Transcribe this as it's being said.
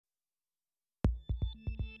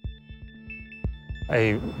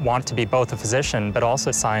I want to be both a physician but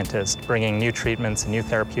also a scientist, bringing new treatments and new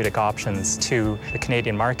therapeutic options to the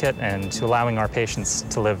Canadian market and to allowing our patients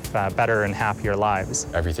to live better and happier lives.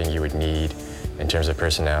 Everything you would need in terms of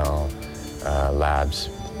personnel, labs,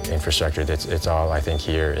 infrastructure, it's all, I think,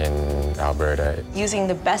 here in Alberta. Using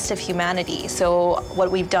the best of humanity, so what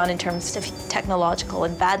we've done in terms of technological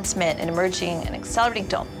advancement and emerging and accelerating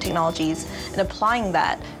technologies, and applying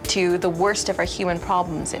that to the worst of our human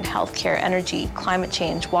problems in healthcare, energy, climate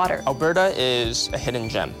change, water. Alberta is a hidden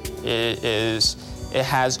gem. It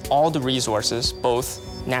has all the resources, both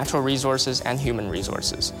natural resources and human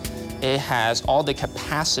resources. It has all the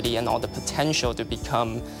capacity and all the potential to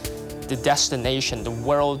become the destination, the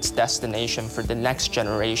world's destination for the next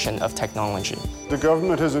generation of technology. The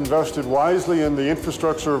government has invested wisely in the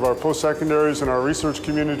infrastructure of our post-secondaries and our research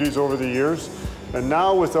communities over the years. And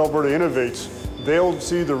now with Alberta Innovates, they'll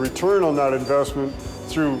see the return on that investment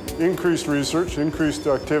through increased research, increased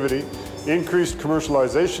activity, increased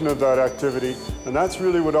commercialization of that activity. And that's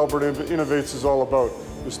really what Alberta Innovates is all about,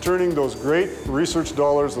 is turning those great research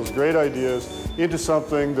dollars, those great ideas, into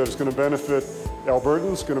something that is going to benefit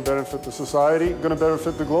Albertans, going to benefit the society, going to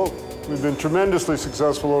benefit the globe. We've been tremendously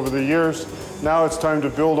successful over the years. Now it's time to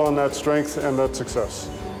build on that strength and that success.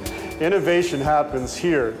 Innovation happens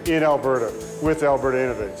here in Alberta with Alberta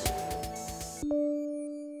Innovates.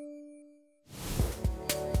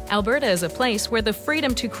 Alberta is a place where the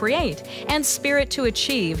freedom to create and spirit to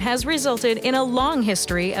achieve has resulted in a long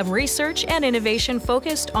history of research and innovation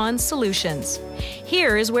focused on solutions.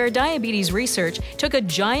 Here is where diabetes research took a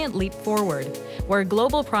giant leap forward, where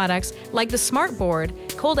global products like the SmartBoard,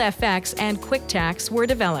 ColdFX, and QuickTax were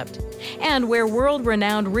developed, and where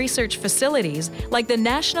world-renowned research facilities like the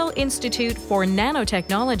National Institute for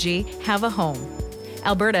Nanotechnology have a home.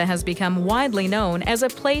 Alberta has become widely known as a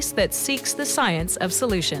place that seeks the science of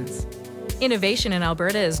solutions. Innovation in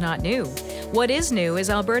Alberta is not new. What is new is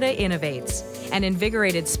Alberta Innovates, an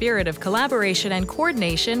invigorated spirit of collaboration and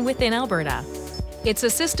coordination within Alberta. It's a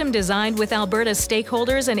system designed with Alberta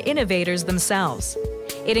stakeholders and innovators themselves.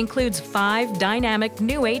 It includes 5 dynamic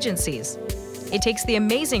new agencies. It takes the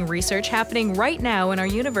amazing research happening right now in our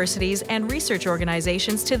universities and research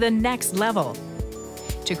organizations to the next level,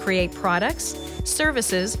 to create products,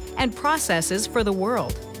 services, and processes for the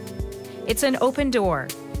world. It's an open door,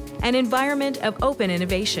 an environment of open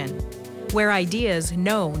innovation, where ideas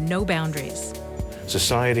know no boundaries.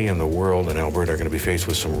 Society and the world and Alberta are going to be faced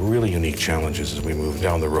with some really unique challenges as we move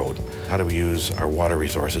down the road. How do we use our water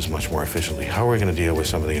resources much more efficiently? How are we going to deal with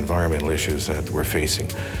some of the environmental issues that we're facing?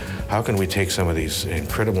 How can we take some of these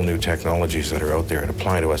incredible new technologies that are out there and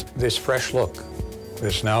apply to us? This fresh look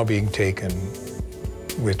that's now being taken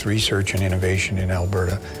with research and innovation in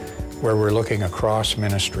Alberta, where we're looking across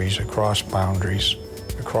ministries, across boundaries,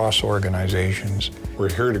 across organizations.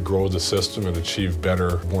 We're here to grow the system and achieve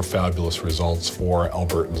better, more fabulous results for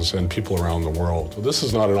Albertans and people around the world. This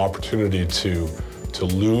is not an opportunity to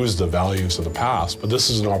lose the values of the past, but this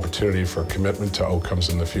is an opportunity for commitment to outcomes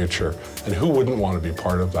in the future. And who wouldn't want to be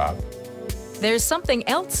part of that? There's something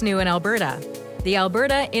else new in Alberta, the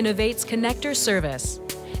Alberta Innovates Connector Service.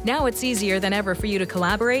 Now it's easier than ever for you to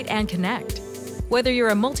collaborate and connect. Whether you're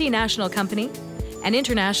a multinational company, an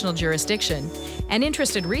international jurisdiction, an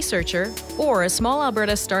interested researcher, or a small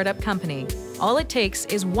Alberta startup company, all it takes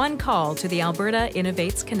is one call to the Alberta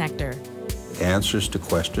Innovates Connector. Answers to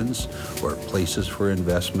questions or places for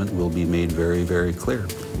investment will be made very, very clear.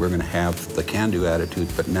 We're going to have the can-do attitude,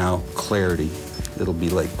 but now clarity. It'll be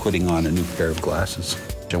like putting on a new pair of glasses.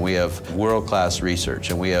 And we have world-class research,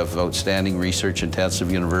 and we have outstanding research-intensive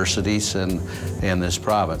universities in this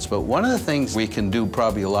province. But one of the things we can do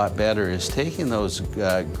probably a lot better is taking those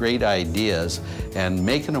great ideas and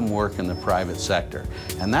making them work in the private sector.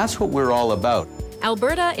 And that's what we're all about.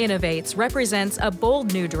 Alberta Innovates represents a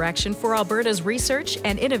bold new direction for Alberta's research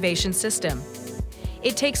and innovation system.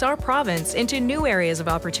 It takes our province into new areas of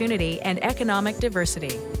opportunity and economic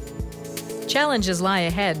diversity. Challenges lie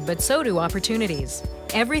ahead, but so do opportunities.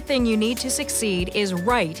 Everything you need to succeed is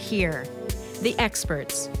right here. The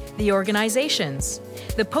experts, the organizations,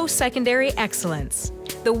 the post-secondary excellence,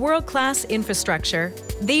 the world-class infrastructure,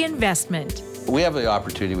 the investment. We have the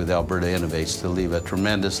opportunity with Alberta Innovates to leave a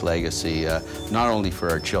tremendous legacy, not only for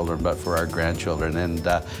our children, but for our grandchildren. And,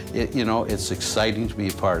 it's exciting to be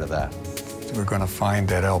a part of that. We're going to find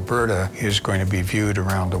that Alberta is going to be viewed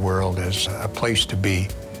around the world as a place to be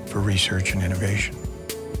for research and innovation.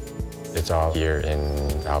 It's all here in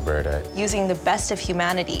Alberta. Using the best of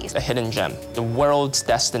humanity. A hidden gem, the world's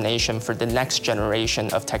destination for the next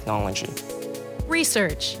generation of technology.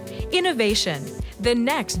 Research, innovation, the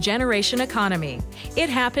next generation economy. It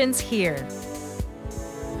happens here.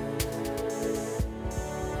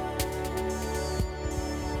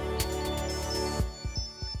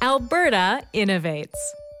 Alberta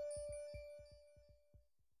Innovates.